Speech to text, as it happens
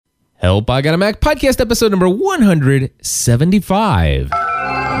Help, I Got a Mac podcast episode number 175.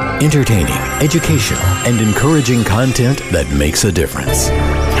 Entertaining, educational, and encouraging content that makes a difference.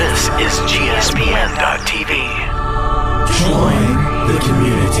 This is GSPN.TV. Join the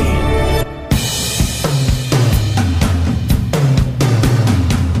community.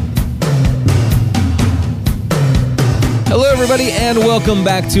 Hello, everybody, and welcome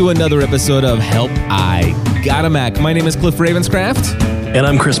back to another episode of Help, I Got a Mac. My name is Cliff Ravenscraft. And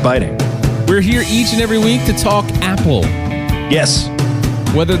I'm Chris Biding. We're here each and every week to talk Apple. Yes.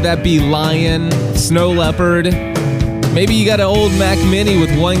 Whether that be Lion, Snow Leopard, maybe you got an old Mac Mini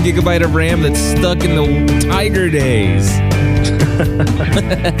with 1 gigabyte of RAM that's stuck in the Tiger days.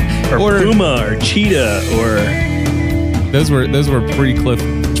 or Puma or Cheetah or... Those were pre-Cliff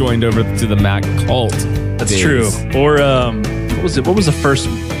joined over to the Mac cult. That's days. true. Or what was the first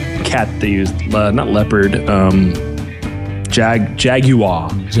cat they used? Not leopard.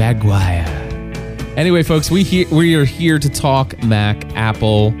 Jaguar. Anyway, folks, we are here to talk Mac,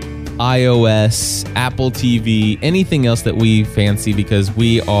 Apple, iOS, Apple TV, anything else that we fancy because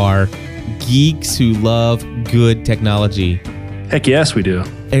we are geeks who love good technology. Heck yes, we do.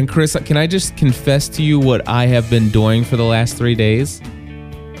 And Chris, can I just confess to you what I have been doing for the last 3 days?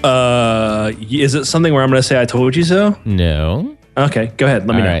 Is it something where I'm going to say I told you so? No. Okay, go ahead.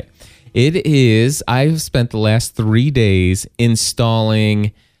 Let me know. All right. It is, I've spent the last 3 days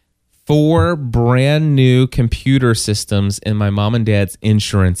installing 4 brand new computer systems in my mom and dad's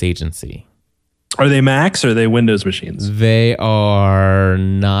insurance agency. Are they Macs or are they Windows machines? They are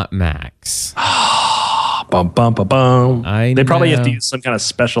not Macs. Bum, bum, bum, bum. They probably have to use some kind of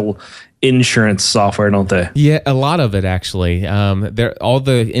special insurance software, don't they? Yeah, a lot of it actually. All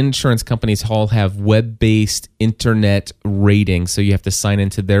the insurance companies all have web-based internet rating, so you have to sign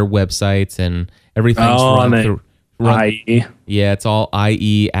into their websites and everything's run through IE. Yeah, it's all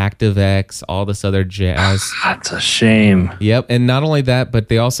IE, ActiveX, all this other jazz. That's a shame. Yep, and not only that, but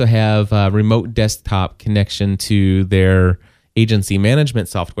they also have remote desktop connection to their agency management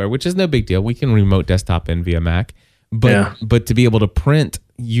software, which is no big deal. We can remote desktop in via Mac, but to be able to print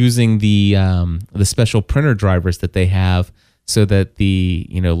using the special printer drivers that they have, so that the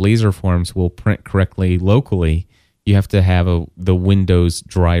laser forms will print correctly locally, you have to have the Windows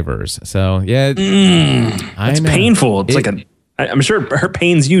drivers. So yeah, it's painful. I'm sure it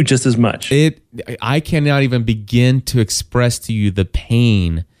pains you just as much. I cannot even begin to express to you the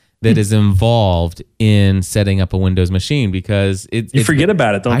pain that is involved in setting up a Windows machine because you forget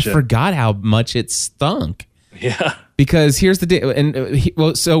about it, don't you? I forgot how much it stunk. Yeah. Because here's the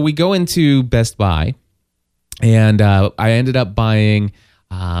deal, so we go into Best Buy, and I ended up buying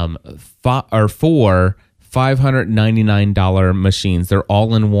 4 $599 machines. They're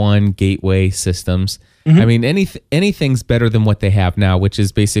all-in-one gateway systems. Mm-hmm. I mean, anything's better than what they have now, which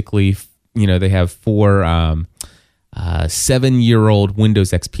is basically, they have 4 7-year-old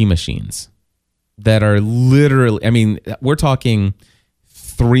Windows XP machines that are literally, I mean, we're talking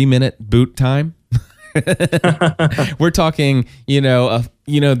 3-minute boot time. We're talking,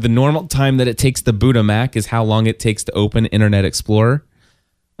 the normal time that it takes to boot a Mac is how long it takes to open Internet Explorer.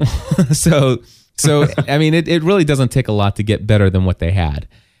 So I mean, it really doesn't take a lot to get better than what they had.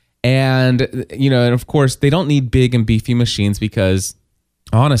 And, and of course, they don't need big and beefy machines because,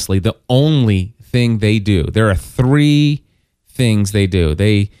 honestly, the only thing they do, there are 3 things they do.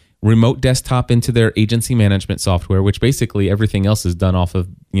 They remote desktop into their agency management software, which basically everything else is done off of,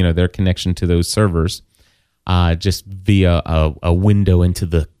 their connection to those servers, just via a window into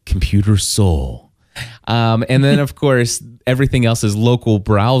the computer soul. And then, of course, everything else is local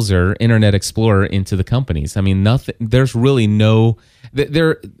browser, Internet Explorer into the companies. I mean, nothing. There's really no.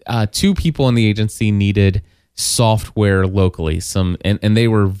 There, 2 people in the agency needed software locally. And they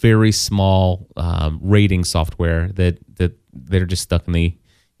were very small rating software that they're just stuck in the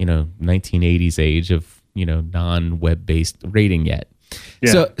 1980s age of non-web based rating yet.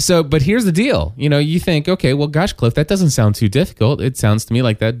 Yeah. But here's the deal. You think, okay, well, gosh, Cliff, that doesn't sound too difficult. It sounds to me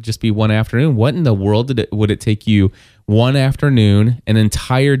like that'd just be one afternoon. What in the world would it take you one afternoon, an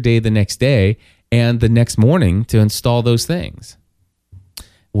entire day the next day, and the next morning to install those things?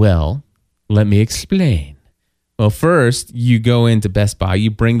 Well, let me explain. Well, first, you go into Best Buy,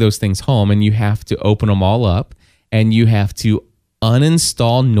 you bring those things home, and you have to open them all up, and you have to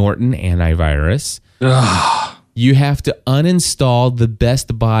uninstall Norton Antivirus. Ugh. You have to uninstall the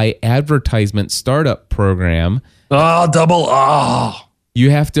Best Buy advertisement startup program. Oh.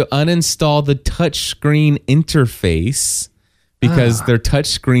 You have to uninstall the touchscreen interface because they're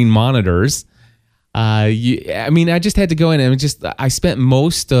touchscreen monitors. I just had to go in and I spent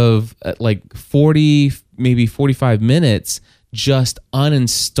most of 40, maybe 45 minutes just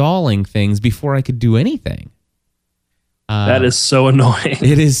uninstalling things before I could do anything. That is so annoying.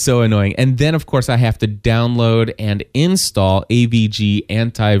 It is so annoying. And then, of course, I have to download and install AVG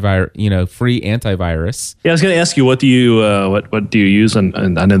antivirus, free antivirus. Yeah, I was going to ask you, what do you use?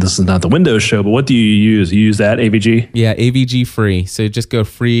 And I know this is not the Windows show, but what do you use? You use that AVG? Yeah, AVG free. So just go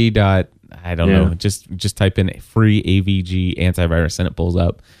free. I don't know. Just type in free AVG antivirus and it pulls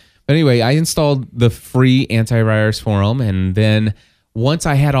up. But anyway, I installed the free antivirus for them, and then once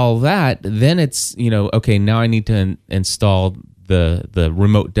I had all that, then it's, okay, now I need to install the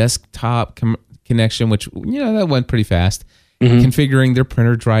remote desktop connection, which, that went pretty fast. Mm-hmm. Configuring their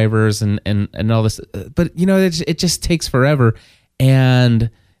printer drivers and all this. But, it just takes forever. And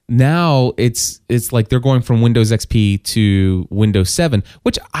now it's like they're going from Windows XP to Windows 7,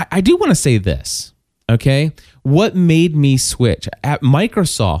 which I do want to say this, okay? What made me switch?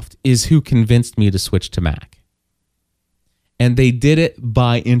 Microsoft is who convinced me to switch to Mac. And they did it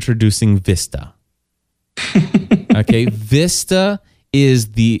by introducing Vista. Okay, Vista is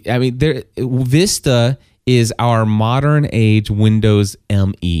Vista is our modern age Windows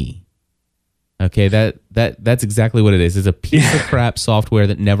ME. Okay, that's exactly what it is. It's a piece of crap software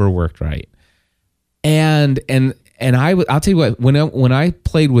that never worked right. And I'll tell you what, when I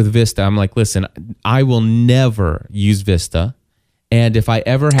played with Vista, I'm like, listen, I will never use Vista. And if I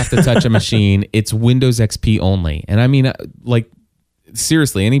ever have to touch a machine, it's Windows XP only. And I mean, like,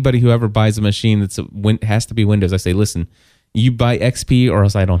 seriously, anybody who ever buys a machine has to be Windows, I say, listen, you buy XP or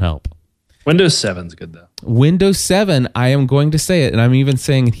else I don't help. Windows 7's good, though. Windows 7, I am going to say it, and I'm even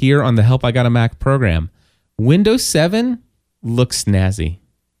saying it here on the Help I Got a Mac program. Windows 7 looks snazzy.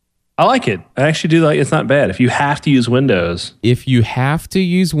 I like it. I actually do like it. It's not bad. If you have to use Windows. If you have to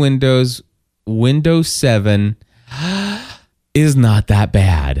use Windows, Windows 7... is not that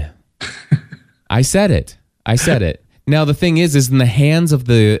bad. I said it. Now the thing is in the hands of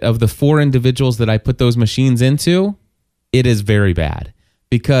the four individuals that I put those machines into, it is very bad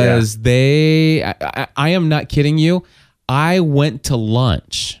because I am not kidding you. I went to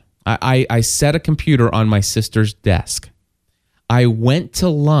lunch. I set a computer on my sister's desk. I went to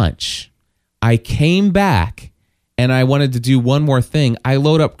lunch. I came back. And I wanted to do one more thing. I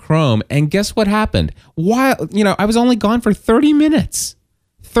load up Chrome, and guess what happened? I was only gone for 30 minutes.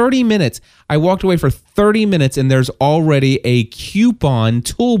 30 minutes. I walked away for 30 minutes, and there's already a coupon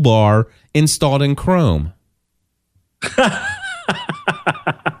toolbar installed in Chrome.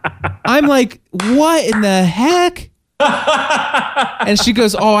 I'm like, what in the heck? And she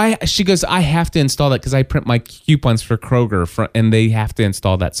goes, I have to install that because I print my coupons for Kroger and they have to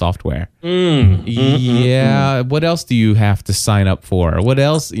install that software. What else do you have to sign up for? What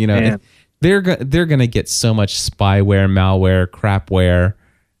else? They're going to get so much spyware, malware, crapware.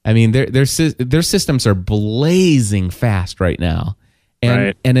 I mean, their systems are blazing fast right now.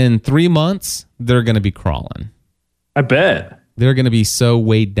 And in 3 months, they're going to be crawling. I bet. They're going to be so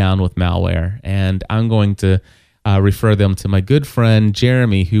weighed down with malware. And I'm going to refer them to my good friend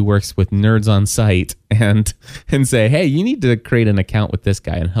Jeremy, who works with Nerds on Site, and say, hey, you need to create an account with this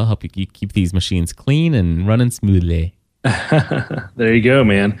guy, and he'll help you keep these machines clean and running smoothly. There you go,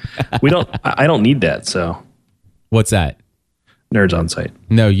 man. I don't need that. So, what's that? Nerds on Site.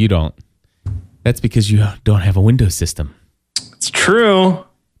 No, you don't. That's because you don't have a Windows system. It's true.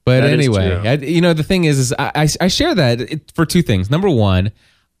 But anyway, the thing is I share that for two things. Number one,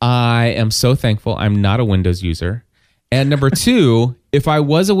 I am so thankful I'm not a Windows user. And number two, if I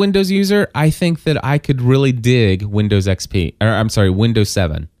was a Windows user, I think that I could really dig Windows XP. Or I'm sorry, Windows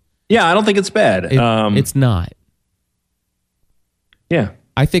 7. Yeah, I don't think it's bad. It's not. Yeah.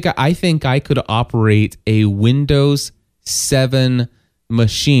 I think I could operate a Windows 7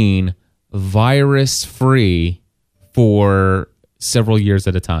 machine virus-free for several years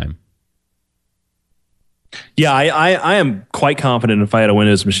at a time. Yeah, I am quite confident if I had a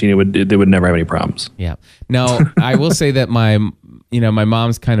Windows machine, they would never have any problems. Yeah. Now, I will say that my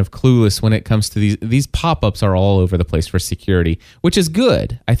mom's kind of clueless when it comes to these pop-ups are all over the place for security, which is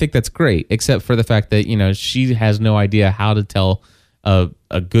good. I think that's great, except for the fact that, she has no idea how to tell a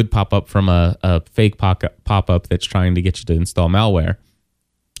good pop-up from a fake pop-up that's trying to get you to install malware.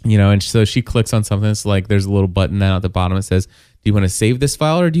 And so she clicks on something. It's like there's a little button down at the bottom that says, do you want to save this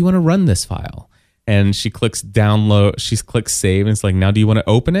file or do you want to run this file? And she clicks download, she clicks save, and it's like, now do you want to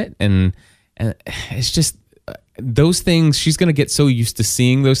open it? And it's just those things, she's going to get so used to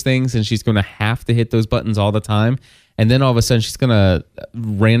seeing those things, and she's going to have to hit those buttons all the time. And then all of a sudden she's going to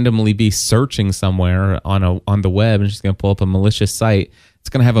randomly be searching somewhere on the web, and she's going to pull up a malicious site. It's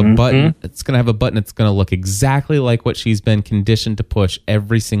going to have a button. It's going to have a button that's going to look exactly like what she's been conditioned to push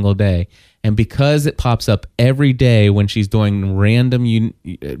every single day. And because it pops up every day when she's doing random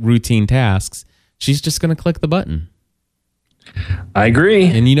routine tasks, she's just going to click the button. I agree.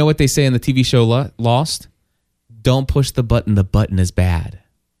 And you know what they say in the TV show Lost? Don't push the button. The button is bad.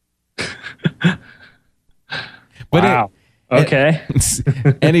 Wow. Okay.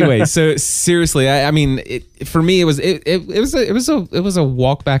 Anyway, so seriously, I mean, for me, it was a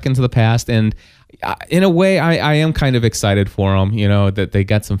walk back into the past, and in a way, I am kind of excited for them. You know, that they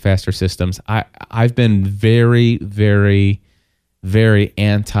got some faster systems. I've been very, very, very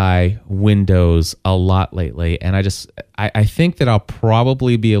anti Windows a lot lately, and I think that I'll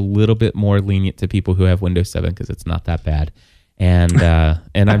probably be a little bit more lenient to people who have Windows 7 because it's not that bad, and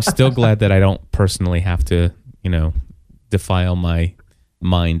I'm still glad that I don't personally have to, you know, defile my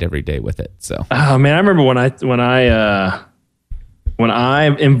mind every day with it. So, oh man, I remember when I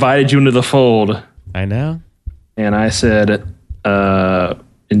invited you into the fold. I know. And I said,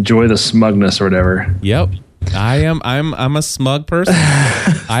 enjoy the smugness or whatever. Yep. I'm a smug person.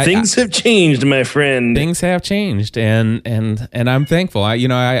 Things have changed, my friend. Things have changed, and I'm thankful. I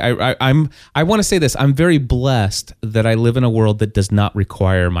want to say this. I'm very blessed that I live in a world that does not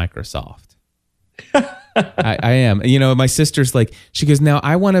require Microsoft. I am. You know, my sister's like, she goes, now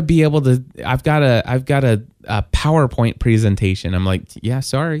I want to be able to, I've got a PowerPoint presentation. I'm like, yeah,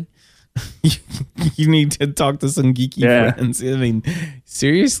 sorry. You need to talk to some geeky friends. I mean,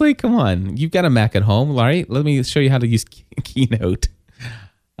 seriously, come on. You've got a Mac at home, right? Let me show you how to use Keynote.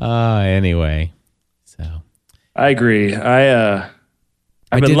 Anyway, so I agree. I've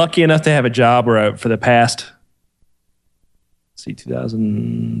been lucky enough to have a job where for the past,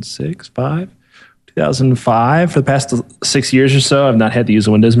 2005, for the past 6 years or so, I've not had to use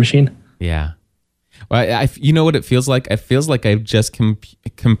a Windows machine. Yeah. Well, you know what it feels like? It feels like I've just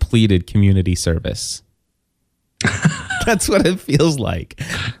completed community service. That's what it feels like.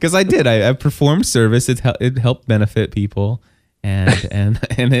 Because I did. I performed service. It helped benefit people, but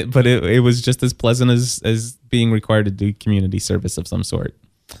it was just as pleasant as being required to do community service of some sort.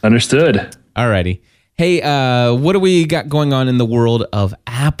 Understood. Alrighty. Hey, what do we got going on in the world of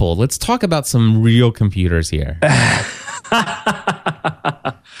Apple? Let's talk about some real computers here.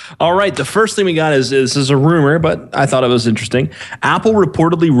 All right. The first thing we got is a rumor, but I thought it was interesting. Apple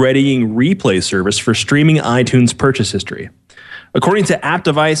reportedly readying replay service for streaming iTunes purchase history. According to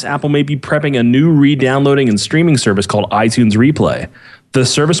AppDevice, Apple may be prepping a new re-downloading and streaming service called iTunes Replay. The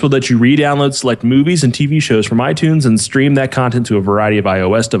service will let you re-download select movies and TV shows from iTunes and stream that content to a variety of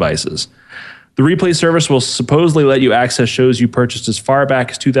iOS devices. The replay service will supposedly let you access shows you purchased as far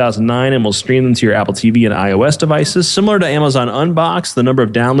back as 2009 and will stream them to your Apple TV and iOS devices. Similar to Amazon Unbox, the number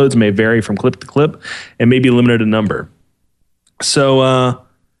of downloads may vary from clip to clip and may be limited in number. So,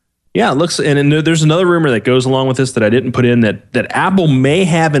 it looks, and there's another rumor that goes along with this that I didn't put in, that Apple may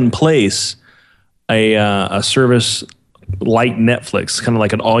have in place a service like Netflix, kind of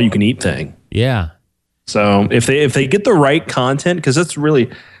like an all-you-can-eat thing. Yeah. So if they get the right content, because that's really...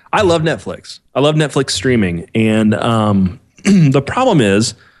 I love Netflix. I love Netflix streaming. And the problem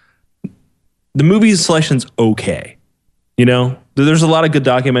is the movie selection's okay. You know, there's a lot of good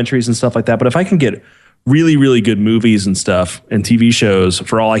documentaries and stuff like that. But if I can get really, really good movies and stuff and TV shows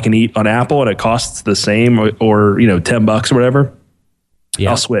for all I can eat on Apple and it costs the same or $10 or whatever,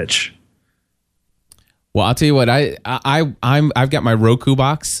 I'll switch. Well, I'll tell you what, I've got my Roku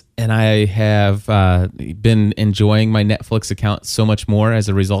box, and I have been enjoying my Netflix account so much more as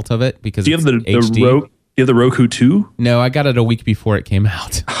a result of it because do you have the HD. You have the Roku 2? No, I got it a week before it came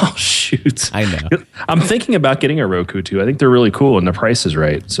out. Oh shoot! I know. I'm thinking about getting a Roku 2. I think they're really cool and the price is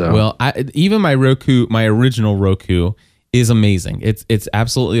right. So well, even my original Roku is amazing. It's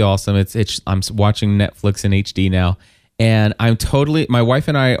absolutely awesome. I'm watching Netflix in HD now. And my wife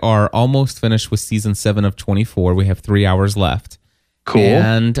and I are almost finished with season 7 of 24. We have 3 hours left. Cool.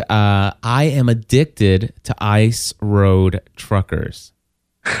 And I am addicted to Ice Road Truckers.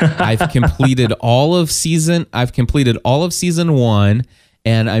 I've completed all of season 1,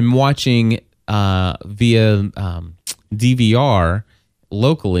 and I'm watching via DVR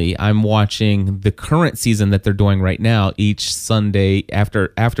locally. I'm watching the current season that they're doing right now each Sunday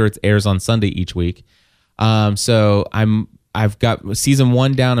after it airs on Sunday each week. So I've got season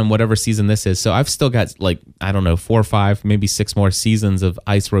 1 down and whatever season this is. So I've still got 4 or 5, maybe 6 more seasons of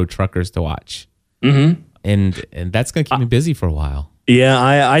Ice Road Truckers to watch. Mm-hmm. And that's going to keep me busy for a while. Yeah.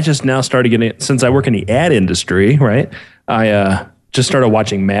 I just now started getting, since I work in the ad industry, right? I just started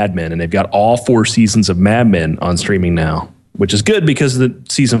watching Mad Men, and they've got all 4 seasons of Mad Men on streaming now, which is good because the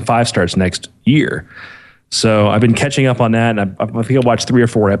season 5 starts next year. So I've been catching up on that, and I think I watched 3 or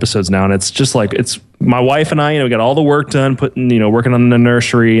 4 episodes now, and it's just like, it's my wife and I, we got all the work done, working on the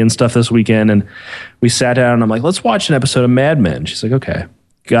nursery and stuff this weekend, and we sat down, and I'm like, let's watch an episode of Mad Men. She's like, okay.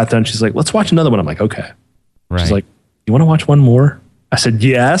 Got done. She's like, let's watch another one. I'm like, okay. Right. She's like, you want to watch one more? I said,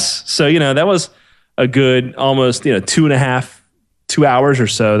 yes. So, that was a good almost, 2 hours or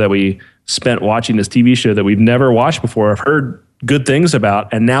so that we spent watching this TV show that we've never watched before. I've heard good things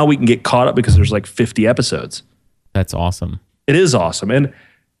about, and now we can get caught up because there's like 50 episodes. That's awesome. It is awesome. And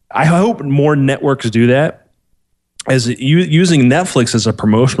I hope more networks do that, as using Netflix as a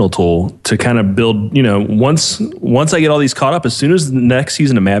promotional tool to kind of build, once I get all these caught up, as soon as the next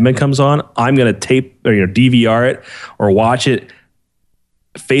season of Mad Men comes on, I'm going to tape or DVR it or watch it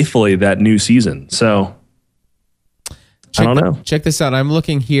faithfully that new season. So I don't know. Check this out. I'm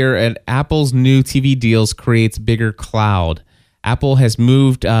looking here at Apple's new TV deals creates bigger cloud. Apple has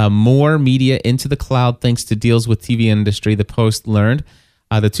moved more media into the cloud thanks to deals with TV industry, the Post learned.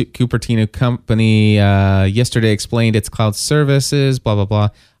 The Cupertino company yesterday explained its cloud services, blah, blah, blah.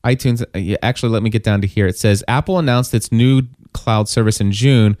 iTunes, actually, let me get down to here. It says, Apple announced its new cloud service in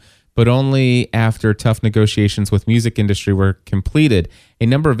June, but only after tough negotiations with music industry were completed. A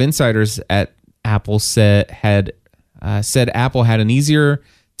number of insiders at Apple said Apple had an easier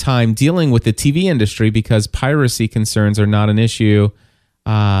time dealing with the TV industry because piracy concerns are not an issue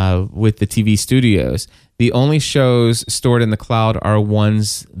with the TV studios. The only shows stored in the cloud are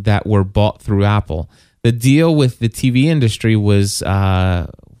ones that were bought through Apple. The deal with the TV industry was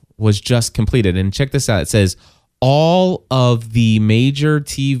just completed. And check this out. It says all of the major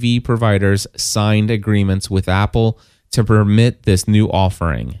TV providers signed agreements with Apple to permit this new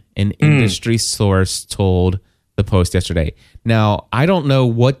offering. An industry source told the Post yesterday. Now, I don't know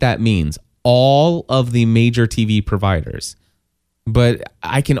what that means. All of the major TV providers. But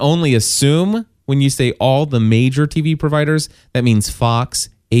I can only assume when you say all the major TV providers, that means Fox,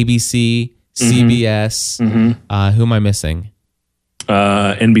 ABC, CBS. Who am I missing?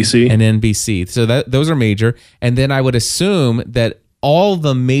 NBC. And NBC. So those are major. And then I would assume that all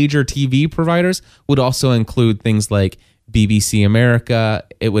the major TV providers would also include things like BBC America.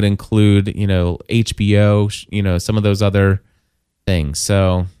 It would include, HBO, some of those other things.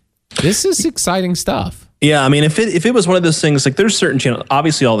 So this is exciting stuff. Yeah, I mean, if it was one of those things, like there's certain channels,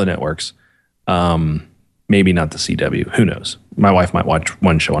 obviously all the networks, maybe not the CW, who knows? My wife might watch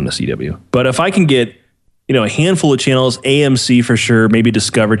one show on the CW. But if I can get, a handful of channels, AMC for sure, maybe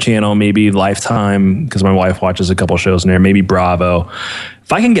Discover Channel, maybe Lifetime, because my wife watches a couple shows in there, maybe Bravo.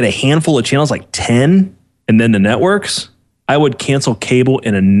 If I can get a handful of channels, like 10, and then the networks, I would cancel cable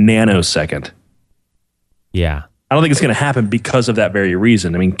in a nanosecond. Yeah. I don't think it's going to happen because of that very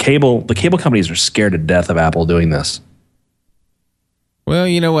reason. I mean, the cable companies are scared to death of Apple doing this. Well,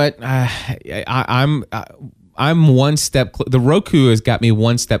 you know what? I'm one step. The Roku has got me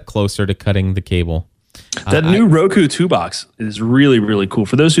one step closer to cutting the cable. That new Roku 2 box is really, really cool.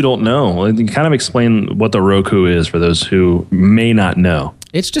 For those who don't know, you kind of explain what the Roku is for those who may not know.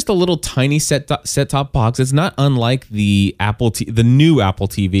 It's just a little tiny set-top box. It's not unlike the new Apple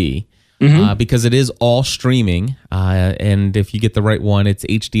TV. Because it is all streaming, and if you get the right one, it's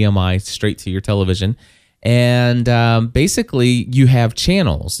HDMI straight to your television. And basically, you have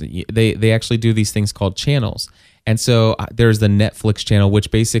channels. They actually do these things called channels. And so there's the Netflix channel, which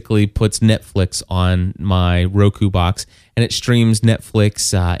basically puts Netflix on my Roku box, and it streams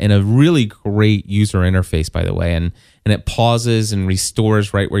Netflix in a really great user interface, by the way. And it pauses and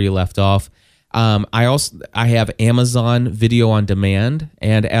restores right where you left off. I have Amazon Video on Demand,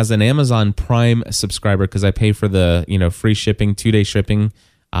 and as an Amazon Prime subscriber, because I pay for the free shipping, 2-day shipping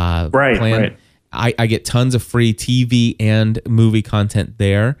plan, right. I get tons of free TV and movie content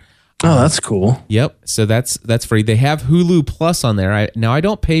there. Oh, that's cool. Yep. So that's free. They have Hulu Plus on there. Now I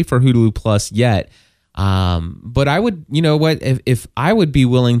don't pay for Hulu Plus yet, but I would. You know what? If I would be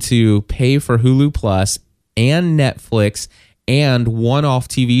willing to pay for Hulu Plus and Netflix and one-off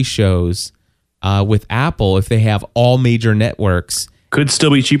TV shows. With Apple, if they have all major networks, could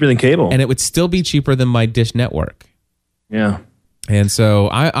still be cheaper than cable, and it would still be cheaper than my Dish Network. Yeah, and so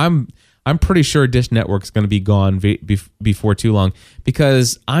I'm pretty sure Dish Network's going to be gone before too long,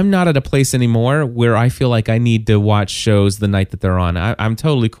 because I'm not at a place anymore where I feel like I need to watch shows the night that they're on. I'm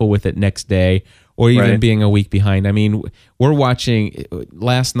totally cool with it next day or even being a week behind. I mean,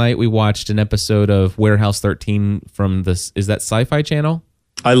 last night we watched an episode of Warehouse 13 from is that Sci-Fi Channel?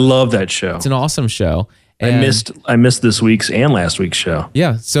 I love that show. It's an awesome show. And I missed this week's and last week's show.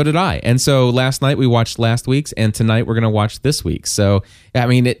 Yeah, so did I. And so last night we watched last week's, and tonight we're going to watch this week's. So, I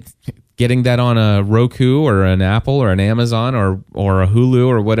mean, getting that on a Roku or an Apple or an Amazon or a Hulu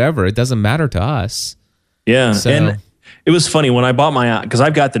or whatever, it doesn't matter to us. Yeah. So- And it was funny when I bought because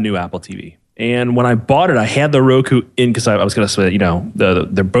I've got the new Apple TV. And when I bought it, I had the Roku in because I was going to say,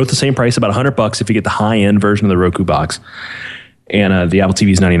 they're both the same price, about $100 if you get the high end version of the Roku box. And the Apple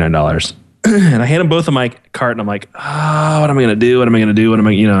TV is $99. And I had them both in my cart, and I'm like, what am I going to do? What am I going to do? And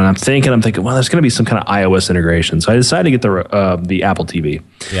I'm thinking, well, there's going to be some kind of iOS integration. So I decided to get the Apple TV.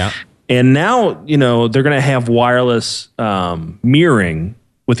 Yeah. And now, they're going to have wireless mirroring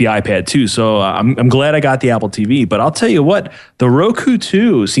with the iPad too. So I'm glad I got the Apple TV. But I'll tell you what, the Roku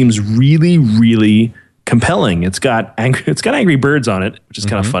 2 seems really, really compelling. It's got Angry Birds on it, which is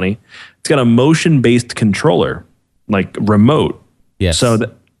kind of funny. It's got a motion-based controller, like remote. Yes.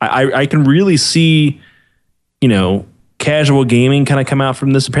 So I can really see, casual gaming kind of come out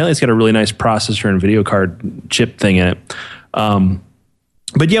from this. Apparently, it's got a really nice processor and video card chip thing in it.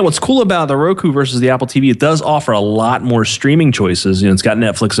 But yeah, what's cool about the Roku versus the Apple TV, it does offer a lot more streaming choices. It's got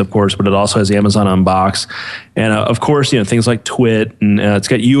Netflix, of course, but it also has Amazon Unbox. And of course, things like Twit, and it's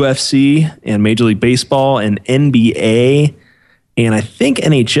got UFC and Major League Baseball and NBA and I think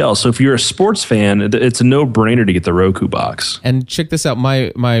NHL. So if you're a sports fan, it's a no-brainer to get the Roku box. And check this out.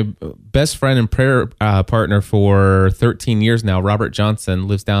 My best friend and prayer partner for 13 years now, Robert Johnson,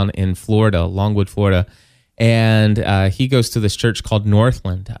 lives down in Florida, Longwood, Florida. And he goes to this church called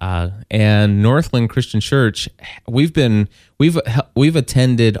Northland, and Northland Christian Church. We've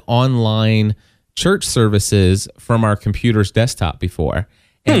attended online church services from our computer's desktop before,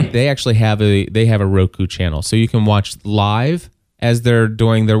 and they actually have a Roku channel, so you can watch live as they're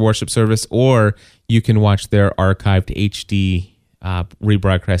doing their worship service, or you can watch their archived HD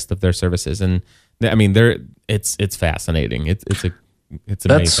rebroadcast of their services. And I mean, it's fascinating. It's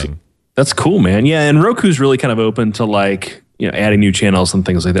amazing. That's cool, man. Yeah, and Roku's really kind of open to adding new channels and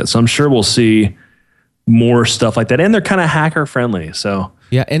things like that. So I'm sure we'll see more stuff like that. And they're kind of hacker friendly. So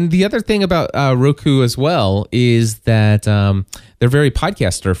yeah, and the other thing about Roku as well is that they're very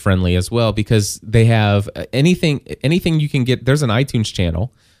podcaster friendly as well, because they have anything you can get. There's an iTunes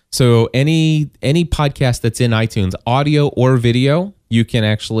channel, so any podcast that's in iTunes, audio or video, you can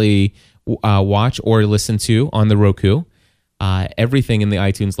actually watch or listen to on the Roku. Everything in the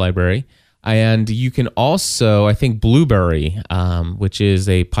iTunes library. And you can also, I think Blueberry, which is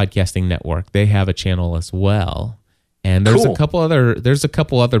a podcasting network, they have a channel as well. And there's cool. a couple other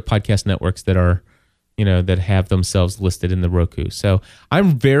podcast networks that are, that have themselves listed in the Roku. So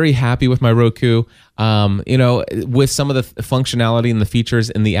I'm very happy with my Roku. With some of the functionality and the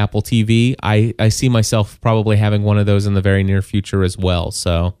features in the Apple TV, I see myself probably having one of those in the very near future as well.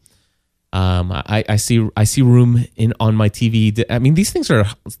 So I see room on my TV. I mean, these things are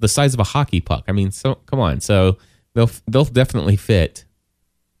the size of a hockey puck. I mean, so come on. So they'll definitely fit.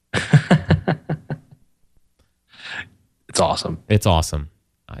 It's awesome. It's awesome.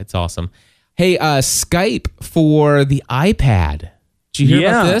 Hey, Skype for the iPad. Did you hear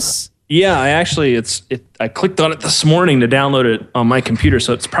about this? Yeah, I clicked on it this morning to download it on my computer,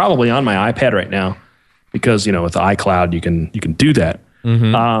 so it's probably on my iPad right now because with iCloud you can do that.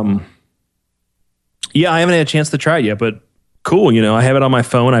 Mm-hmm. Yeah, I haven't had a chance to try it yet, but cool. I have it on my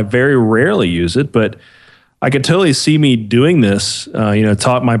phone. I very rarely use it, but I could totally see me doing this.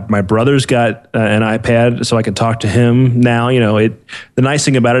 Talk. My brother's got an iPad, so I can talk to him now. The nice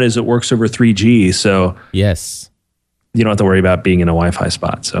thing about it is it works over 3G, so yes, you don't have to worry about being in a Wi-Fi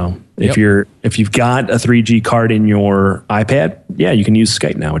spot. So if you've got a 3G card in your iPad, yeah, you can use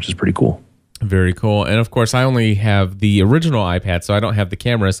Skype now, which is pretty cool. Very cool. And of course, I only have the original iPad, so I don't have the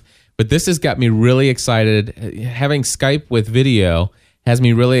cameras. But this has got me really excited. Having Skype with video has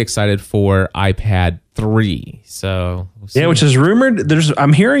me really excited for iPad 3. So we'll see. Yeah, which is rumored.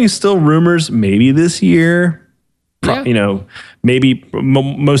 I'm hearing still rumors maybe this year. Yeah. Maybe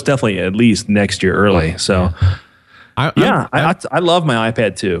most definitely at least next year early. So I love my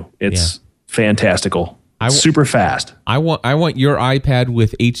iPad too. It's fantastical. Super fast. I want your iPad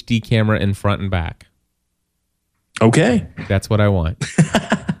with HD camera in front and back. Okay. That's what I want.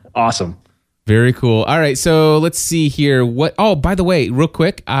 Awesome. Very cool. All right, so let's see here. Oh, by the way, real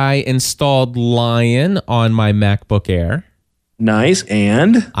quick, I installed Lion on my MacBook Air. Nice,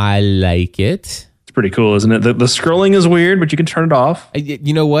 and? I like it. It's pretty cool, isn't it? The scrolling is weird, but you can turn it off.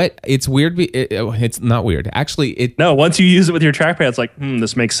 You know what? It's weird. It's not weird. Actually, No, once you use it with your trackpad, it's like,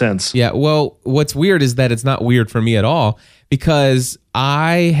 this makes sense. Yeah, well, what's weird is that it's not weird for me at all, because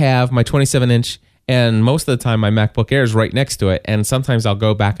I have my 27-inch, and most of the time my MacBook Air is right next to it, and sometimes I'll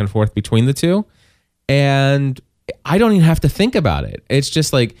go back and forth between the two, and I don't even have to think about it. It's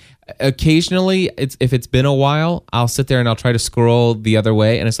just like occasionally, if it's been a while, I'll sit there and I'll try to scroll the other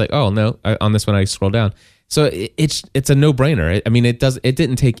way, and it's like, oh no, on this one I scroll down. So it's a no-brainer. I mean, it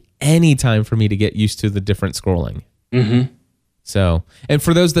didn't take any time for me to get used to the different scrolling. Mm-hmm. So, and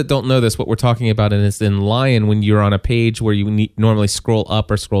for those that don't know this, what we're talking about is in Lion, when you're on a page where you normally scroll up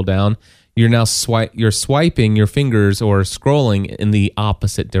or scroll down, you're now swiping your fingers or scrolling in the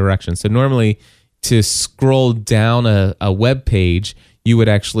opposite direction. So normally to scroll down a web page, you would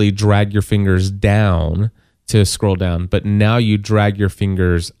actually drag your fingers down to scroll down, but now you drag your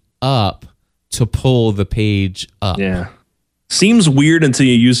fingers up to pull the page up. Yeah. Seems weird until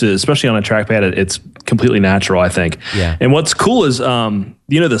you use it, especially on a trackpad. It's completely natural, I think. Yeah. And what's cool is,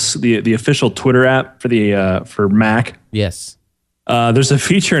 the official Twitter app for Mac. Yes. There's a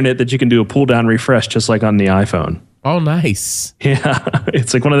feature in it that you can do a pull down refresh, just like on the iPhone. Oh, nice. Yeah,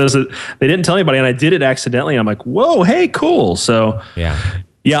 it's like one of those that they didn't tell anybody, and I did it accidentally. And I'm like, whoa, hey, cool. So yeah,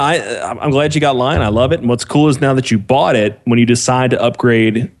 I'm glad you got Lion. I love it. And what's cool is now that you bought it, when you decide to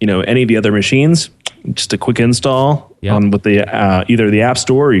upgrade, any of the other machines, just a quick install with the either the App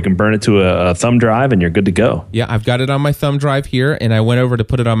Store, or you can burn it to a thumb drive, and you're good to go. Yeah, I've got it on my thumb drive here, and I went over to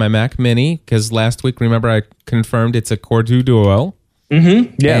put it on my Mac Mini because last week, remember, I confirmed it's a Core 2 Duo.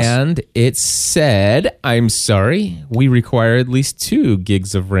 Mm-hmm. Yes. And it said, I'm sorry, we require at least 2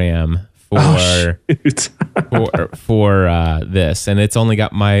 gigs of RAM for this, and it's only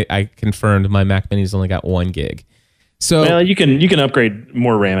got I confirmed my Mac Mini's only got 1 gig. So well, you can upgrade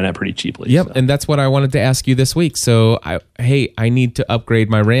more RAM in that pretty cheaply. Yep, so. And that's what I wanted to ask you this week. So I need to upgrade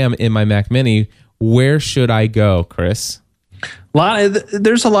my RAM in my Mac Mini. Where should I go, Chris?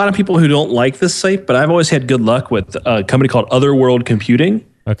 There's a lot of people who don't like this site, but I've always had good luck with a company called Otherworld Computing.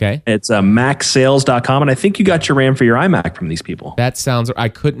 Okay. It's macsales.com, and I think you got your RAM for your iMac from these people. That sounds... I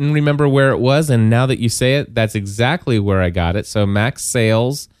couldn't remember where it was, and now that you say it, that's exactly where I got it. So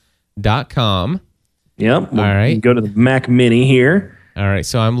macsales.com. Yep. All right. Go to the Mac Mini here. All right.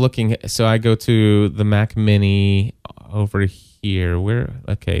 So I'm looking... So I go to the Mac Mini over here. Where...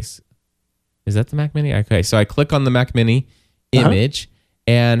 Okay. Is that the Mac Mini? Okay. So I click on the Mac Mini image,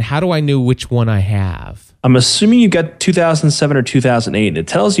 and how do I know which one I have? I'm assuming you got 2007 or 2008, and it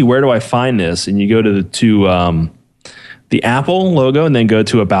tells you where do I find this, and you go to the Apple logo, and then go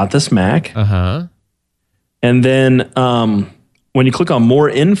to About This Mac. Uh-huh. And then when you click on More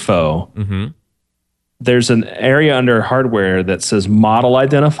Info, there's an area under Hardware that says Model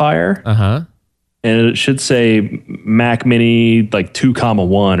Identifier. Uh-huh. And it should say Mac Mini like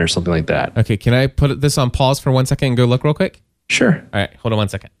 2,1 or something like that. Okay, can I put this on pause for 1 second and go look real quick? Sure. All right, hold on 1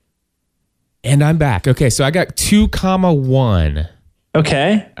 second. And I'm back. Okay, so I got 2,1.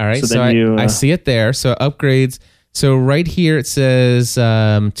 Okay. All right, so I see it there. So upgrades. So right here it says,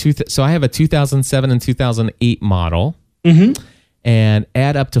 so I have a 2007 and 2008 model. Mm-hmm. And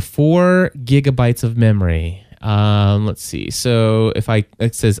add up to 4 gigabytes of memory. Let's see. So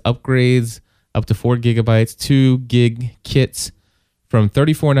it says upgrades up to 4 gigabytes, 2 gig kits from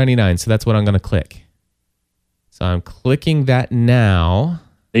 $34.99. So that's what I'm going to click. So I'm clicking that now.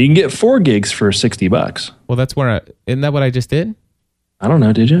 You can get 4 gigs for $60. Well, that's isn't that what I just did? I don't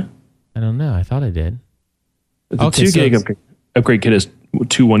know. Did you? I don't know. I thought I did. The 2 gig upgrade kit is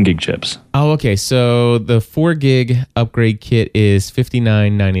 2 1 gig chips. Oh, okay. So the 4 gig upgrade kit is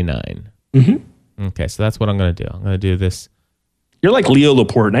 $59.99. Mm-hmm. Okay. So that's what I'm going to do. I'm going to do this. You're like Leo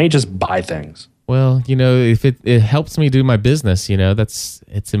Laporte. Now you just buy things. Well, if it helps me do my business,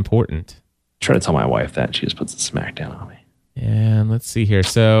 it's important. Try to tell my wife that. She just puts the smack down on me. And let's see here.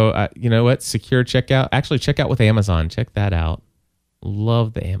 So, you know what? Secure checkout. Actually, checkout with Amazon. Check that out.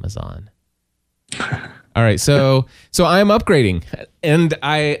 Love the Amazon. All right. So I'm upgrading. And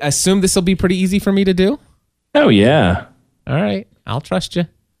I assume this will be pretty easy for me to do? Oh, yeah. All right. I'll trust you.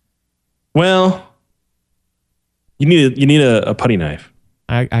 Well, you need a putty knife.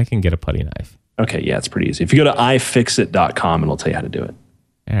 I can get a putty knife. Okay. Yeah, it's pretty easy. If you go to ifixit.com, it'll tell you how to do it.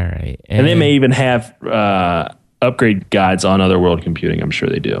 All right. And they may even have upgrade guides on Otherworld Computing. I'm sure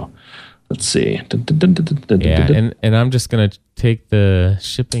they do. Let's see. Yeah, and I'm just going to take the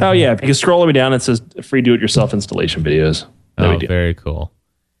shipping. Oh, yeah. If you can scroll all the way down, it says free do-it-yourself installation videos. Oh, very cool.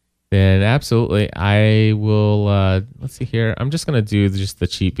 Then absolutely. I will, let's see here. I'm just going to do just the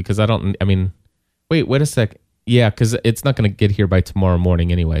cheap because wait a sec. Yeah, because it's not going to get here by tomorrow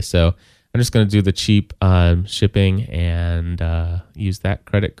morning anyway. So I'm just going to do the cheap shipping and use that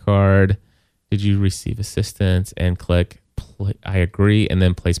credit card. Did you receive assistance? And click I agree and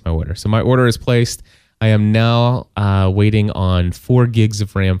then place my order. So my order is placed. I am now waiting on 4 gigs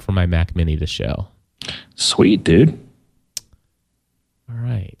of RAM for my Mac Mini to show. Sweet, dude. All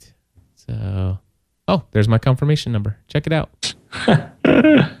right. So, there's my confirmation number. Check it out.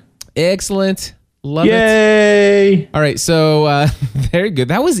 Excellent. Love it. Yay! All right. So, very good.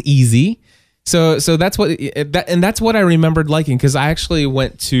 That was easy. So that's what that's what I remembered liking, because I actually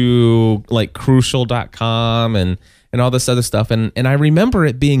went to like Crucial.com and all this other stuff, and I remember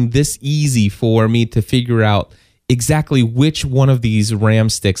it being this easy for me to figure out exactly which one of these RAM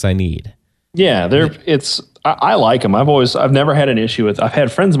sticks I need. Yeah, I like them. I've never had an issue with. I've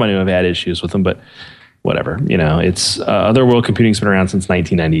had friends of mine who have had issues with them, but whatever. It's Otherworld Computing's been around since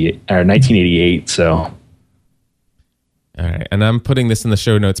 1988. So. All right, and I'm putting this in the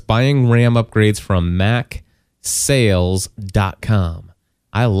show notes. Buying RAM upgrades from MacSales.com.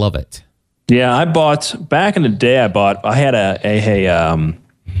 I love it. Yeah, I bought back in the day. I had a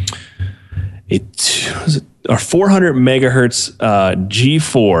 400 megahertz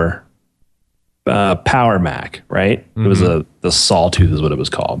G4 Power Mac. Right, It was the Sawtooth is what it was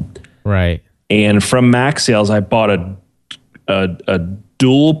called. Right, and from Mac Sales, I bought a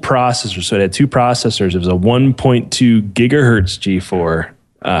dual processor, so it had two processors. It was a 1.2 gigahertz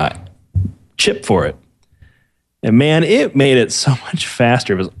G4 chip for it, and man, it made it so much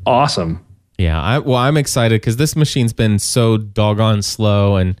faster. It was awesome. Yeah, I'm excited because this machine's been so doggone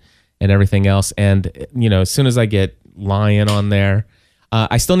slow and everything else. And as soon as I get Lion on there,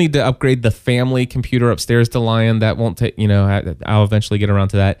 I still need to upgrade the family computer upstairs to Lion. That won't take. I'll eventually get around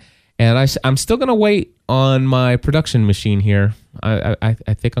to that. And I'm still gonna wait on my production machine here. I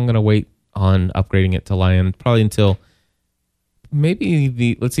think I'm gonna wait on upgrading it to Lion probably until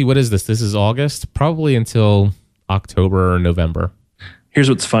maybe let's see, what is this? This is August, probably until October or November. Here's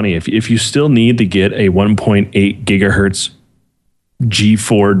what's funny: if you still need to get a 1.8 gigahertz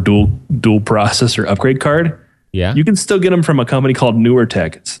G4 dual processor upgrade card, yeah, you can still get them from a company called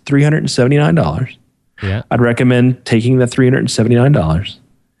NewerTech. It's $379. Yeah, I'd recommend taking the $379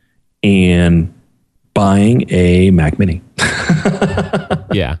 and buying a Mac Mini.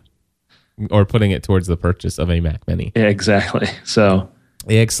 Yeah. Or putting it towards the purchase of a Mac Mini. Yeah, exactly. So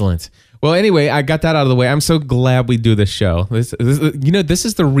excellent. Well, anyway, I got that out of the way. I'm so glad we do this show. This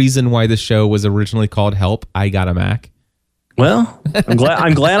is the reason why the show was originally called Help, I Got a Mac. Well,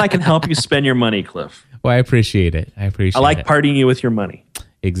 I'm glad I can help you spend your money, Cliff. Well, I appreciate it. I like partying you with your money.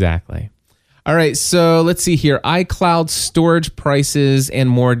 Exactly. All right, so let's see here. iCloud storage prices and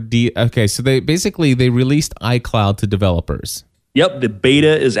more. Okay, so they released iCloud to developers. Yep, the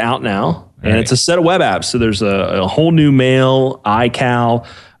beta is out now, and right. It's a set of web apps. So there's a whole new mail, iCal,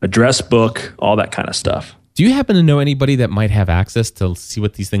 address book, all that kind of stuff. Do you happen to know anybody that might have access to see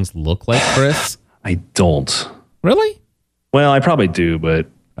what these things look like, Chris? I don't. Really? Well, I probably do, but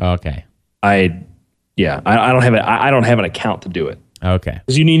okay. I don't have it. I don't have an account to do it. Okay.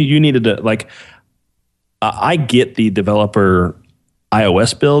 Because you needed to like. I get the developer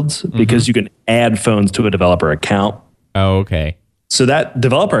iOS builds because you can add phones to a developer account. Oh, okay. So that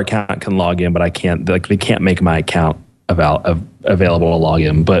developer account can log in, but I can't. Like they can't make my account available to log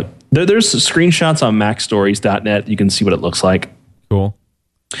in. But there's screenshots on MacStories.net. You can see what it looks like. Cool.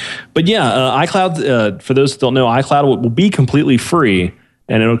 But yeah, iCloud. For those that don't know, iCloud will be completely free.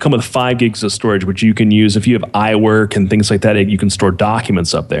 And it'll come with 5 gigs of storage, which you can use if you have iWork and things like that. You can store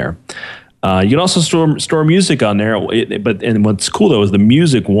documents up there. You can also store music on there. And what's cool though is the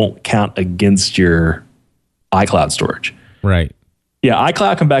music won't count against your iCloud storage. Right. Yeah,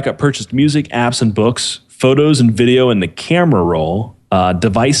 iCloud can back up purchased music, apps, and books, photos and video in the camera roll,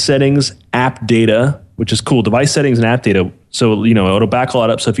 device settings, app data, which is cool. Device settings and app data. So it'll back all that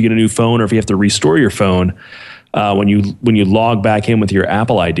up. So if you get a new phone or if you have to restore your phone. When you log back in with your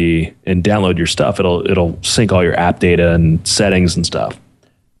Apple ID and download your stuff, it'll sync all your app data and settings and stuff.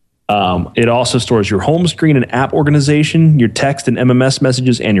 It also stores your home screen and app organization, your text and MMS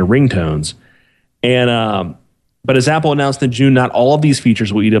messages, and your ringtones. And but as Apple announced in June, not all of these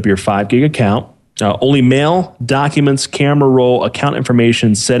features will eat up your 5 gig account. Only mail, documents, camera roll, account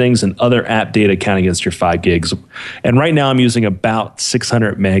information, settings, and other app data count against your 5 gigs. And right now, I'm using about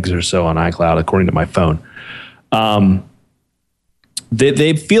 600 megs or so on iCloud, according to my phone.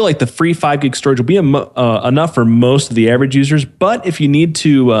 They feel like the free 5 gig storage will be enough for most of the average users. But if you need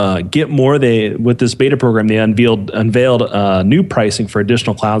to get more, with this beta program, they unveiled new pricing for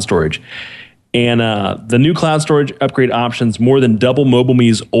additional cloud storage. And the new cloud storage upgrade options more than double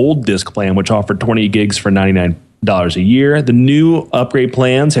MobileMe's old disc plan, which offered 20 gigs for $99 a year. The new upgrade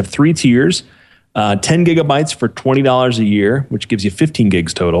plans have 3 tiers, 10 gigabytes for $20 a year, which gives you 15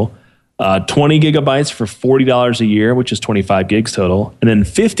 gigs total. 20 gigabytes for $40 a year, which is 25 gigs total, and then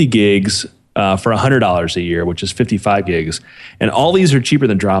 50 gigs for $100 a year, which is 55 gigs. And all these are cheaper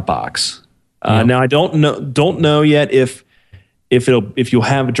than Dropbox. Now I don't know yet if you'll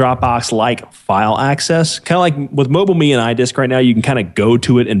have Dropbox like file access, kind of like with MobileMe and iDisk right now. You can kind of go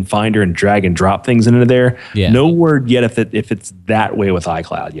to it in Finder and drag and drop things into there. Yeah. No word yet if it's that way with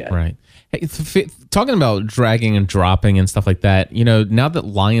iCloud yet. Right. Hey, talking about dragging and dropping and stuff like that, now that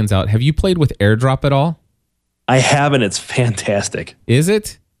Lion's out, have you played with AirDrop at all? I haven't. It's fantastic. Is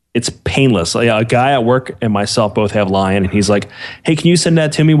it? It's painless. A guy at work and myself both have Lion, and he's like, "Hey, can you send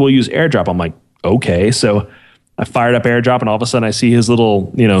that to me? We'll use AirDrop." I'm like, "Okay." So I fired up AirDrop, and all of a sudden I see his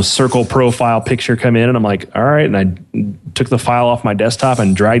little, circle profile picture come in, and I'm like, "All right." And I took the file off my desktop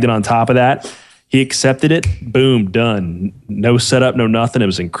and dragged it on top of that. He accepted it. Boom, done. No setup, no nothing. It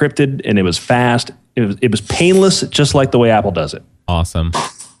was encrypted and it was fast. It was painless, just like the way Apple does it. Awesome.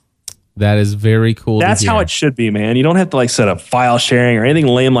 That is very cool. That's how it should be, man. You don't have to set up file sharing or anything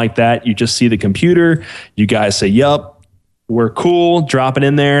lame like that. You just see the computer. You guys say, "Yup, we're cool." Drop it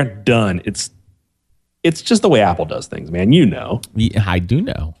in there. Done. It's just the way Apple does things, man. Yeah, I do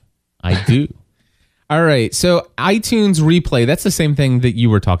know. I do. All right. So iTunes Replay, that's the same thing that you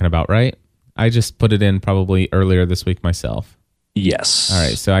were talking about, right? I just put it in probably earlier this week myself. Yes. All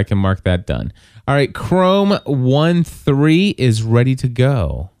right. So I can mark that done. All right. Chrome 1.3 is ready to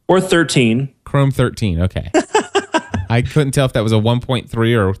go. Or 13. Chrome 13. Okay. I couldn't tell if that was a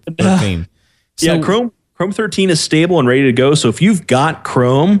 1.3 or 13. So, yeah, Chrome 13 is stable and ready to go. So if you've got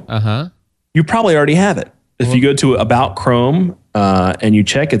Chrome, you probably already have it. If you go to About Chrome and you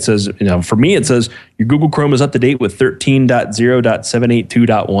check, it says, for me, it says your Google Chrome is up to date with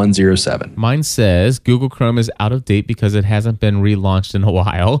 13.0.782.107. Mine says Google Chrome is out of date because it hasn't been relaunched in a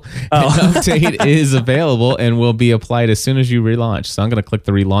while. An update is available and will be applied as soon as you relaunch. So I'm going to click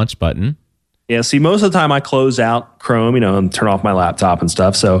the relaunch button. Yeah, see, most of the time I close out Chrome, and turn off my laptop and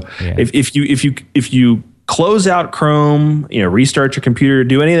stuff. So if you close out Chrome, restart your computer,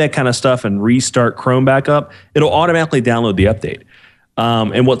 do any of that kind of stuff, and restart Chrome back up, it'll automatically download the update.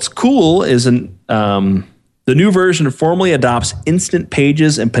 And what's cool is the new version formally adopts instant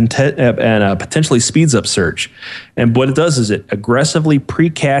pages and potentially speeds up search. And what it does is it aggressively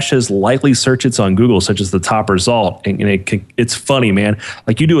pre-caches likely search hits on Google, such as the top result. And it's funny, man.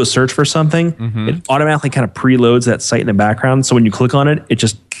 Like you do a search for something, it automatically kind of preloads that site in the background. So when you click on it, it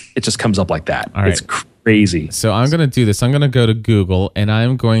just comes up like that. All right. It's crazy. So I'm going to do this. I'm going to go to Google and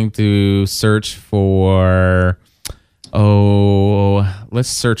I'm going to search for, let's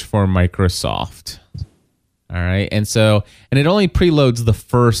search for Microsoft. All right. And it only preloads the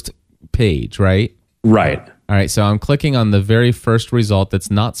first page, right? Right. All right. So I'm clicking on the very first result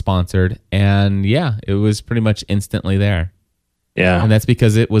that's not sponsored. And yeah, it was pretty much instantly there. Yeah. And that's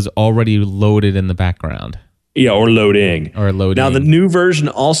because it was already loaded in the background. Yeah, or loading. Now, the new version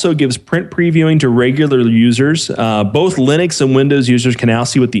also gives print previewing to regular users. Both Linux and Windows users can now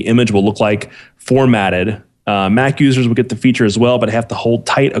see what the image will look like formatted. Mac users will get the feature as well, but have to hold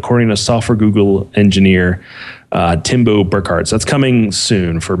tight, according to software Google engineer Timbo Burkhardt. So that's coming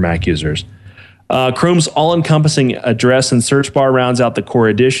soon for Mac users. Chrome's all-encompassing address and search bar rounds out the core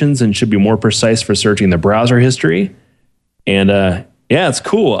additions and should be more precise for searching the browser history. And yeah, it's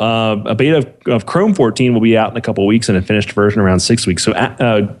cool. A beta of Chrome 14 will be out in a couple of weeks and a finished version around 6 weeks.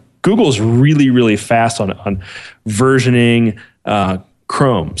 So Google's really, really fast on versioning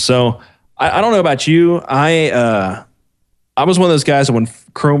Chrome. So I don't know about you. I was one of those guys that when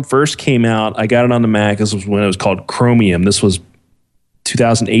Chrome first came out, I got it on the Mac. This was when it was called Chromium. This was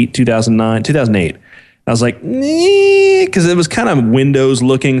 2008, 2009, 2008. I was like, because it was kind of Windows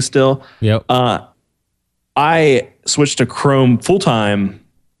looking still. Yep. I switched to Chrome full time,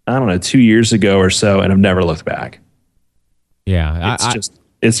 I don't know, 2 years ago or so, and I've never looked back. Yeah.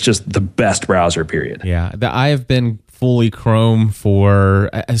 It's just the best browser, period. Yeah. I have been fully Chrome for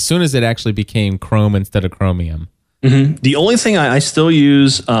as soon as it actually became Chrome instead of Chromium. Mm-hmm. The only thing I still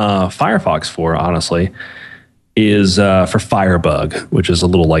use Firefox for, honestly, is for Firebug, which is a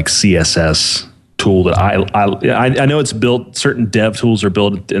little like CSS tool that I know it's built, certain dev tools are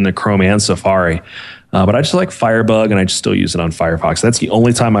built in the Chrome and Safari, but I just like Firebug and I just still use it on Firefox. That's the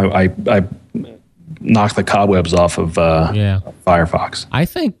only time I knock the cobwebs off of Firefox. I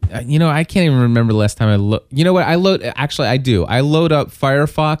think, I can't even remember the last time I looked. You know what? I load up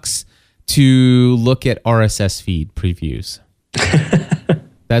Firefox to look at RSS feed previews.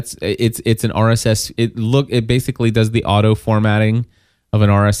 It's an RSS. It basically does the auto formatting of an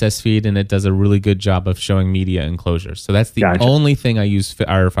RSS feed, and it does a really good job of showing media enclosures. So that's the only thing I use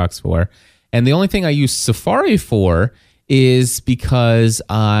Firefox for. And the only thing I use Safari for is because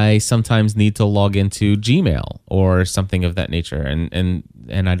I sometimes need to log into Gmail or something of that nature, and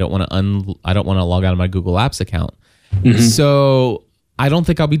I don't want to log out of my Google Apps account. Mm-hmm. So I don't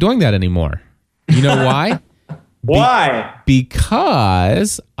think I'll be doing that anymore. You know why? Why?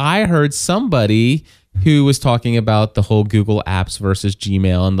 Because I heard somebody who was talking about the whole Google Apps versus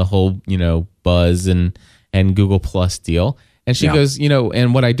Gmail and the whole Buzz and Google Plus deal. And she goes,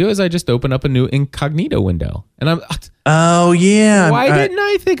 and what I do is I just open up a new incognito window. And I'm, oh, yeah. Why didn't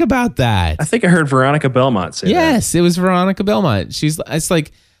I think about that? I think I heard Veronica Belmont say that. Yes, it was Veronica Belmont. It's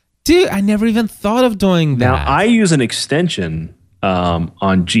like, dude, I never even thought of doing that. Now, I use an extension on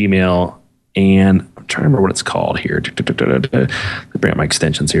Gmail, and I'm trying to remember what it's called here. Let me bring up my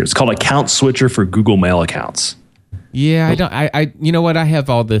extensions here. It's called Account Switcher for Google Mail accounts. Yeah, I don't. I you know what? I have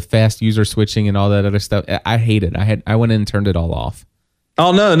all the fast user switching and all that other stuff. I hate it. I went in and turned it all off.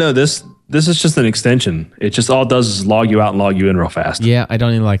 Oh no! This is just an extension. It just all it does is log you out and log you in real fast. Yeah, I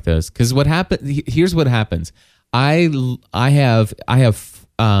don't even like those because what happens? Here's what happens. I have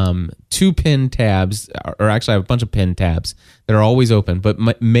 2 pin tabs, or actually I have a bunch of pin tabs that are always open, but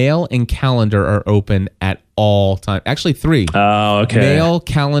my mail and calendar are open at all time. Actually 3. Oh, okay. Mail,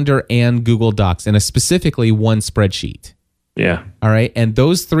 calendar, and Google Docs, and specifically one spreadsheet. Yeah. All right. And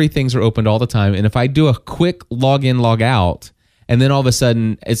those 3 things are opened all the time. And if I do a quick log in, log out, and then all of a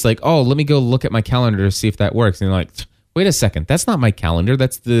sudden it's like, oh, let me go look at my calendar to see if that works. And you're like, wait a second, that's not my calendar.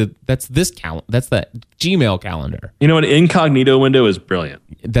 That's the Gmail calendar. You know what? Incognito window is brilliant.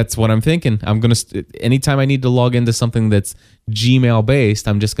 That's what I'm thinking. I'm going to, anytime I need to log into something that's Gmail based,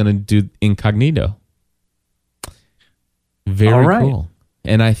 I'm just going to do incognito. Very cool.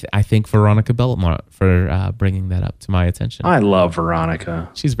 And I thank Veronica Belmont for bringing that up to my attention. I love Veronica.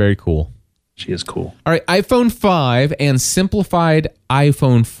 She's very cool. She is cool. All right. iPhone 5 and simplified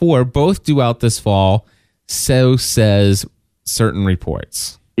iPhone 4 both due out this fall. So says certain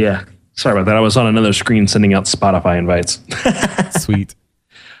reports. Yeah. Sorry about that. I was on another screen sending out Spotify invites. Sweet.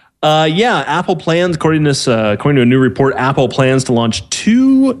 Yeah, Apple plans, according to a new report, Apple plans to launch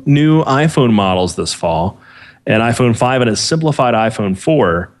 2 new iPhone models this fall, an iPhone 5 and a simplified iPhone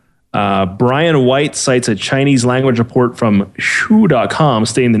 4. Brian White cites a Chinese language report from Shu.com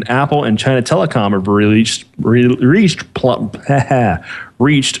stating that Apple and China Telecom have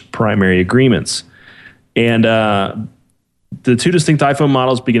reached primary agreements. And the 2 distinct iPhone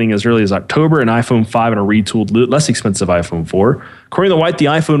models beginning as early as October, an iPhone 5 and a retooled, less expensive iPhone 4. According to White, the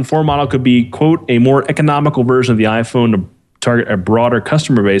iPhone 4 model could be, quote, a more economical version of the iPhone to target a broader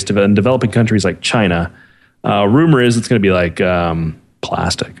customer base in developing countries like China. Rumor is it's going to be like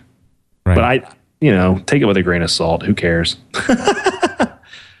plastic. Right. But take it with a grain of salt. Who cares?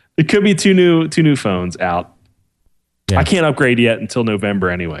 It could be two new phones out. Yeah. I can't upgrade yet until November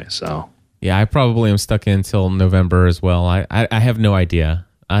anyway, so... Yeah, I probably am stuck in until November as well. I have no idea.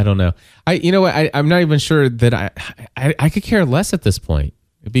 I don't know. I'm not even sure that I could care less at this point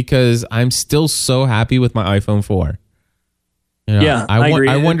because I'm still so happy with my iPhone 4. Yeah, I agree.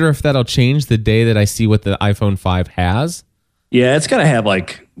 I wonder if that'll change the day that I see what the iPhone 5 has. Yeah, it's got to have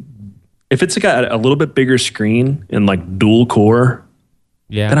if it's got a little bit bigger screen and dual core.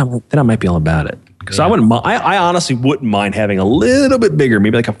 Yeah, then I might be all about it. Because I honestly wouldn't mind having a little bit bigger,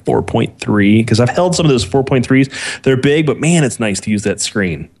 maybe like a 4.3. Because I've held some of those 4.3s. They're big, but man, it's nice to use that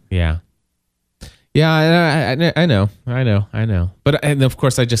screen. Yeah. Yeah, I know. But and of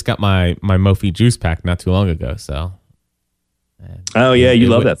course, I just got my Mophie juice pack not too long ago. So. Oh yeah, you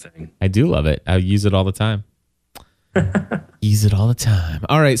love that thing. I do love it. I use it all the time. Use it all the time.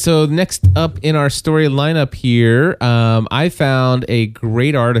 All right. So next up in our story lineup here, I found a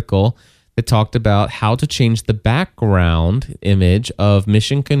great article that talked about how to change the background image of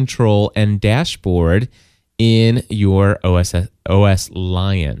mission control and dashboard in your OS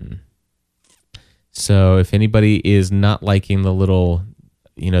Lion. So if anybody is not liking the little,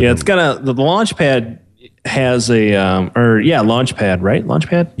 it's got the Launchpad has a Launchpad, right?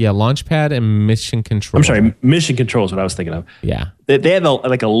 Launchpad? Yeah, Launchpad and mission control. I'm sorry, mission control is what I was thinking of. Yeah. They have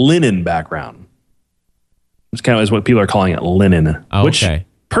a linen background. It's kind of is what people are calling it, linen. Oh, okay.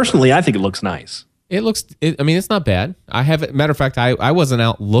 Personally, I think it looks nice. It's not bad. Matter of fact, I wasn't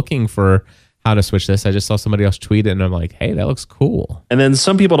out looking for how to switch this. I just saw somebody else tweet it and I'm like, hey, that looks cool. And then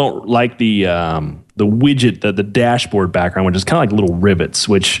some people don't like the widget, the dashboard background, which is kind of like little rivets,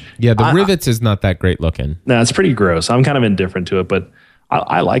 which... Yeah, the rivets is not that great looking. No, it's pretty gross. I'm kind of indifferent to it, but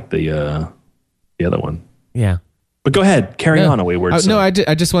I like the other one. Yeah. But go ahead, carry on, A Wayward Son. No, I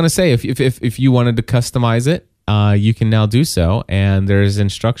just want to say, if you wanted to customize it, you can now do so, and there's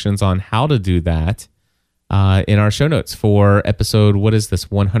instructions on how to do that in our show notes for episode,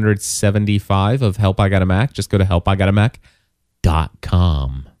 175 of Help I Got a Mac. Just go to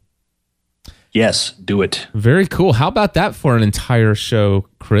helpigotamac.com. Yes, do it. Very cool. How about that for an entire show,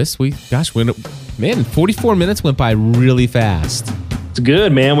 Chris? 44 minutes went by really fast. It's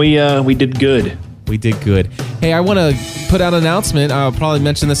good, man. We did good. We did good. Hey, I want to put out an announcement. I'll probably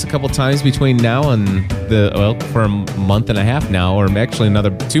mention this a couple times between now and for a month and a half now, or actually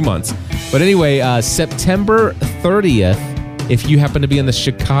another 2 months. But anyway, September 30th if you happen to be in the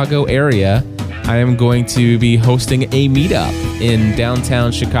Chicago area, I am going to be hosting a meetup in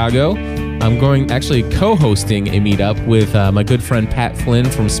downtown Chicago. I'm actually co-hosting a meetup with my good friend Pat Flynn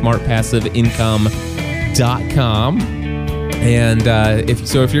from smartpassiveincome.com. And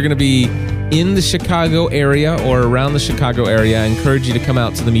if you're going to be in the Chicago area or around the Chicago area, I encourage you to come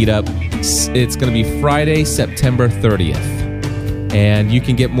out to the meetup. It's going to be Friday, September 30th. And you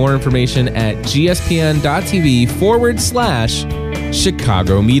can get more information at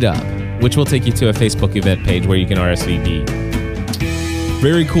gspn.tv/Chicago Meetup, which will take you to a Facebook event page where you can RSVP.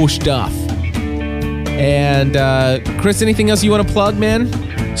 Very cool stuff. And Chris, anything else you want to plug, man?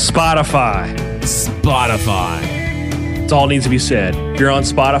 Spotify. It's all needs to be said. If you're on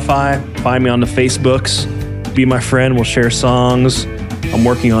Spotify, find me on the Facebooks. Be my friend. We'll share songs. I'm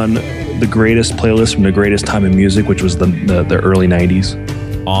working on the greatest playlist from the greatest time in music, which was the early 90s.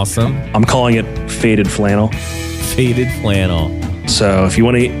 Awesome. I'm calling it Faded Flannel. Faded Flannel. So if you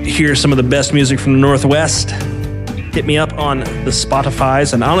want to hear some of the best music from the Northwest, hit me up on the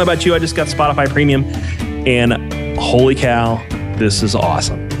Spotifys. And I don't know about you, I just got Spotify Premium, and holy cow, this is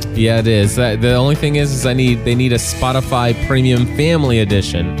awesome. Yeah, it is. The only thing is they need a Spotify Premium Family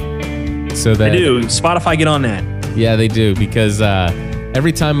Edition. So that they do. Spotify, get on that. Yeah, they do, because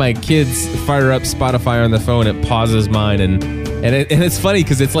every time my kids fire up Spotify on the phone, it pauses mine, and it's funny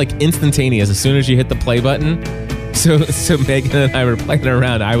because it's like instantaneous as soon as you hit the play button. So Megan and I were playing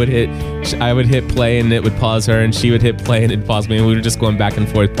around. I would hit play and it would pause her, and she would hit play and it'd pause me, and we were just going back and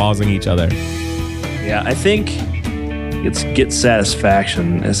forth, pausing each other. Yeah, I think it's Get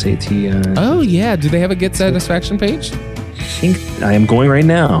Satisfaction, SAT. Oh yeah, do they have a Get Satisfaction page? I think I am going right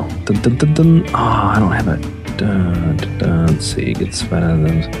now. Dun, dun, dun, dun. Oh, I don't have it. Let's see. Get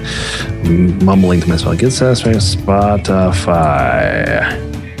Satisfaction. Mumbling to myself. Get Satisfaction. Spotify.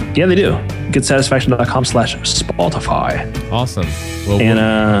 Yeah, they do. GetSatisfaction.com/Spotify. Awesome. Well,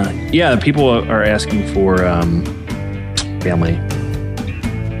 and yeah, people are asking for family.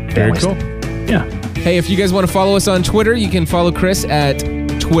 Very cool. Yeah. Hey, if you guys want to follow us on Twitter, you can follow Chris at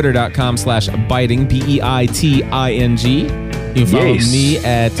twitter.com/biting, BEITING. You can follow me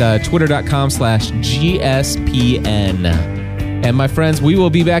at twitter.com/GSPN. And my friends, we will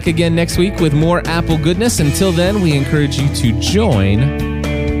be back again next week with more Apple goodness. Until then, we encourage you to join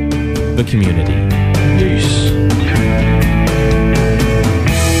the community. Peace.